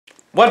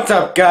What's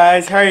up,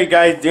 guys? How are you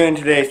guys doing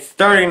today?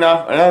 Starting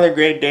off another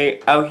great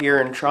day out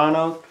here in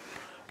Toronto.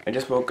 I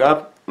just woke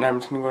up and I'm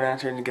just gonna go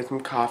downstairs and get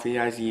some coffee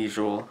as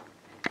usual.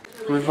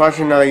 I'm just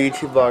watching another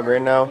YouTube vlog right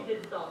now.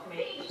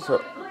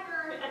 So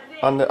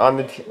on the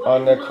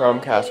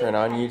Chromecast right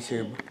now on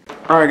YouTube.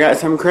 Alright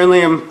guys, I'm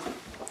currently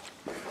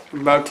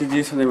about to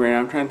do something right now.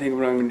 I'm trying to think of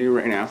what I'm gonna do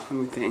right now. Let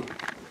me think.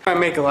 I might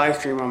make a live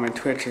stream on my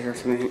Twitch or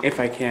something if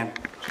I can.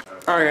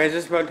 Alright guys,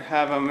 just about to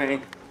have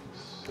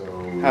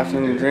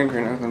something to drink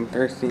right now because I'm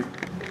thirsty.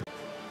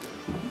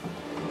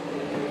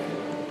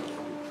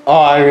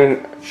 Oh, I'm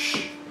gonna.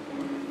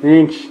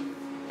 Reach.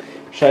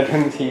 Should I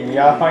turn the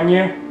TV off on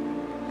you?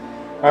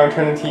 I'm gonna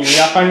turn the TV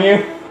off on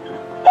you.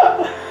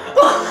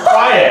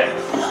 Quiet!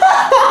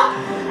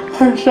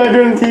 Should I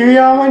turn the TV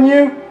off on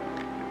you?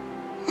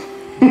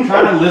 I'm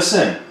trying to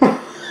listen.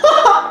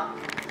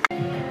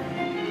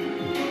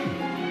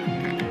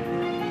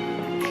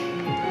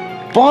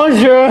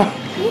 Bonjour!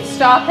 Can you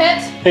stop it?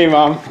 Hey,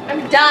 Mom.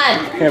 I'm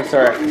done. Okay, I'm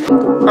sorry.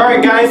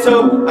 Alright, guys,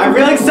 so I have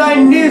really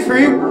exciting news for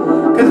you.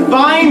 Because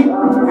Vine,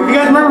 if you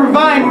guys remember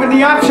Vine when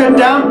the app shut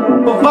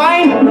down, well,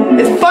 Vine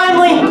is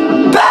finally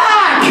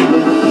back!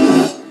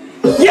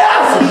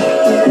 Yes!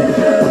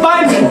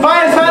 Vine is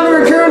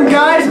finally returned,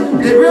 guys,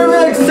 which is really,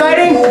 really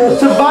exciting.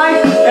 So Vine,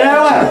 and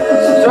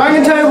I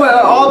can tell you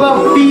all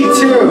about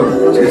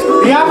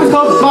V2. The app is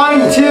called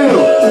Vine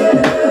 2.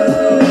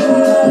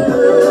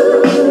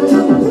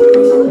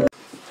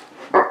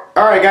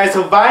 Alright guys,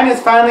 so Vine is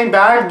finally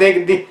back.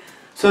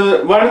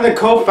 So one of the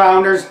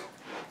co-founders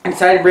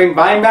decided to bring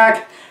Vine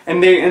back, and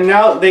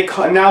now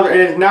it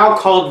is now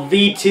called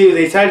V2.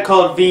 They decided to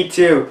call it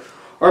V2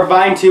 or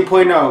Vine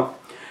 2.0.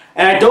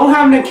 And I don't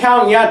have an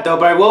account yet though,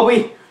 but I will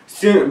be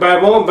soon. But I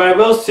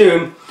will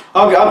soon.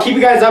 I'll keep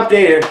you guys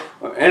updated,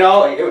 and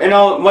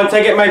I'll once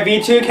I get my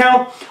V2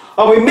 account,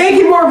 I'll be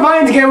making more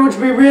Vines again, which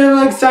will be really,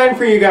 really exciting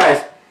for you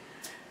guys.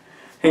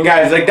 And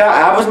guys, like, that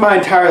app was my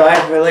entire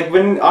life. Like,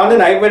 on the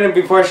night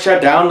before it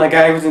shut down, like,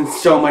 I was in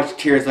so much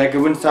tears. Like, I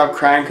wouldn't stop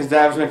crying because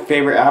that was my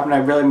favorite app and I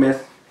really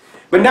missed.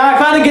 But now I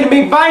finally get to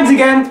make Vines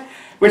again,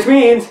 which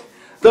means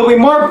there'll be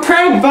more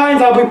prank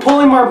Vines. I'll be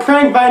pulling more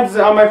prank Vines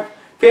on my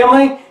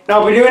family, and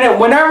I'll be doing it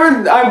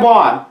whenever I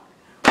want,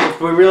 which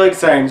will be really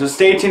exciting. So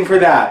stay tuned for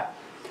that.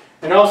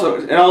 And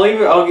also, I'll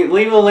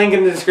leave a link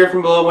in the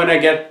description below when I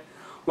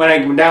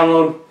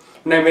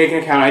make an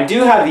account. I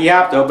do have the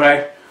app though,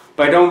 but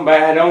I don't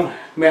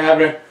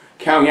have an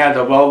account yet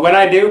though. But when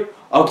I do,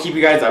 I'll keep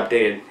you guys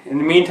updated. In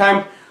the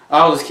meantime,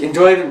 I'll just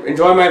enjoy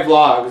my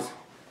vlogs.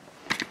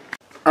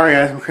 Alright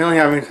guys, I'm currently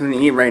having something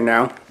to eat right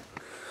now,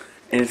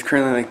 and it's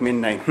currently like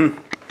midnight.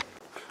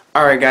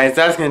 Alright guys,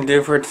 that's going to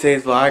do it for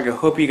today's vlog. I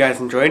hope you guys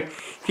enjoyed.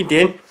 If you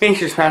did, make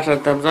sure to smash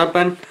that thumbs up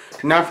button.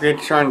 Do not forget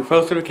to turn on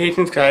post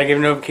notifications, because I give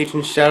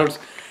notification shoutouts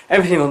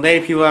every single day.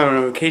 People have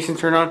notifications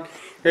turned on.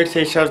 Here to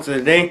say shoutouts of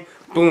the day.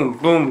 Boom,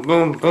 boom,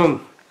 boom,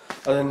 boom.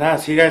 Other than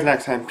that, see you guys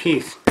next time.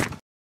 Peace.